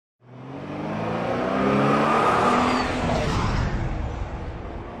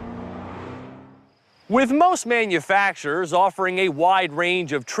With most manufacturers offering a wide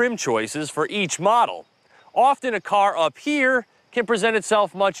range of trim choices for each model, often a car up here can present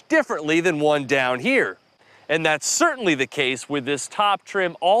itself much differently than one down here. And that's certainly the case with this top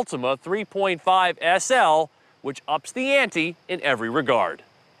trim Altima 3.5 SL, which ups the ante in every regard.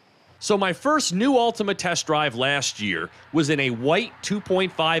 So my first new Altima test drive last year was in a white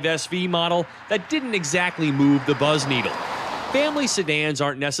 2.5 SV model that didn't exactly move the buzz needle. Family sedans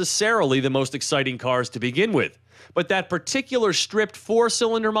aren't necessarily the most exciting cars to begin with, but that particular stripped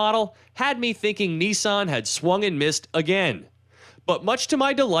 4-cylinder model had me thinking Nissan had swung and missed again. But much to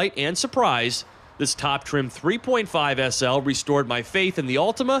my delight and surprise, this top trim 3.5 SL restored my faith in the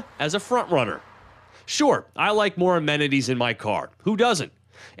Altima as a frontrunner. Sure, I like more amenities in my car. Who doesn't?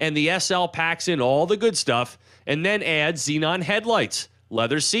 And the SL packs in all the good stuff and then adds xenon headlights,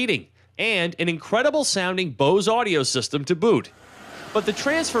 leather seating, and an incredible sounding Bose audio system to boot. But the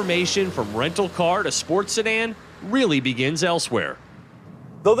transformation from rental car to sports sedan really begins elsewhere.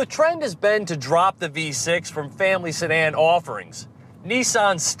 Though the trend has been to drop the V6 from family sedan offerings,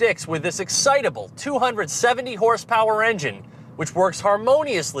 Nissan sticks with this excitable 270 horsepower engine, which works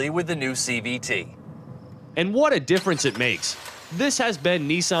harmoniously with the new CVT. And what a difference it makes. This has been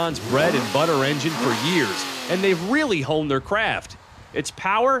Nissan's bread and butter engine for years, and they've really honed their craft. Its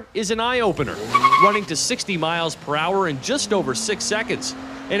power is an eye-opener, running to 60 miles per hour in just over 6 seconds,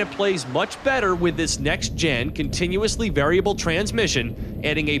 and it plays much better with this next-gen continuously variable transmission,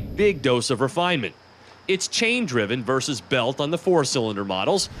 adding a big dose of refinement. It's chain-driven versus belt on the 4-cylinder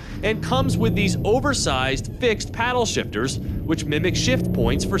models, and comes with these oversized fixed paddle shifters, which mimic shift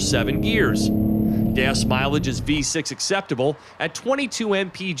points for 7 gears. Gas mileage is V6 acceptable at 22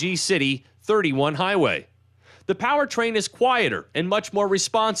 mpg city, 31 highway. The powertrain is quieter and much more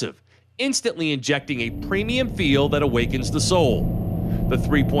responsive, instantly injecting a premium feel that awakens the soul. The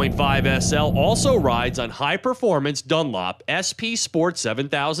 3.5 SL also rides on high-performance Dunlop SP Sport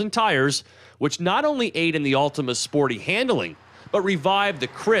 7000 tires, which not only aid in the Altima's sporty handling, but revive the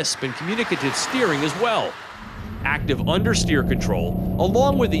crisp and communicative steering as well. Active understeer control,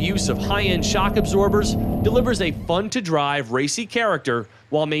 along with the use of high-end shock absorbers, delivers a fun-to-drive, racy character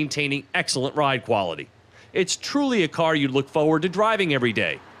while maintaining excellent ride quality. It's truly a car you'd look forward to driving every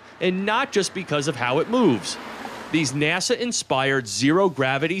day, and not just because of how it moves. These NASA-inspired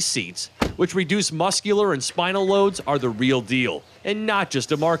zero-gravity seats, which reduce muscular and spinal loads, are the real deal, and not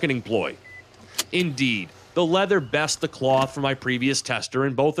just a marketing ploy. Indeed, the leather bests the cloth from my previous tester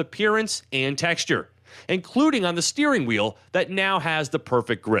in both appearance and texture, including on the steering wheel that now has the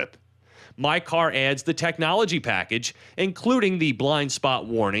perfect grip. My car adds the technology package, including the blind spot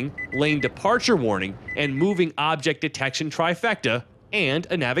warning, lane departure warning, and moving object detection trifecta, and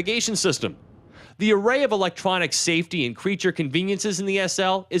a navigation system. The array of electronic safety and creature conveniences in the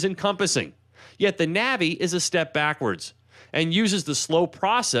SL is encompassing, yet the Navi is a step backwards and uses the slow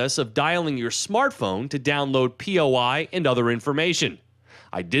process of dialing your smartphone to download POI and other information.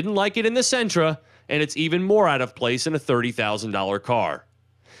 I didn't like it in the Sentra, and it's even more out of place in a $30,000 car.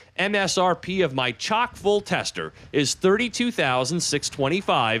 MSRP of my chock-full tester is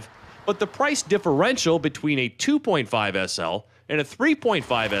 $32,625, but the price differential between a 2.5 SL and a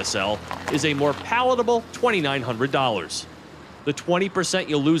 3.5 SL is a more palatable $2,900. The 20%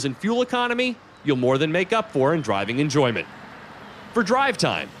 you'll lose in fuel economy, you'll more than make up for in driving enjoyment. For Drive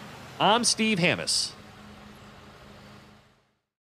Time, I'm Steve Hammis.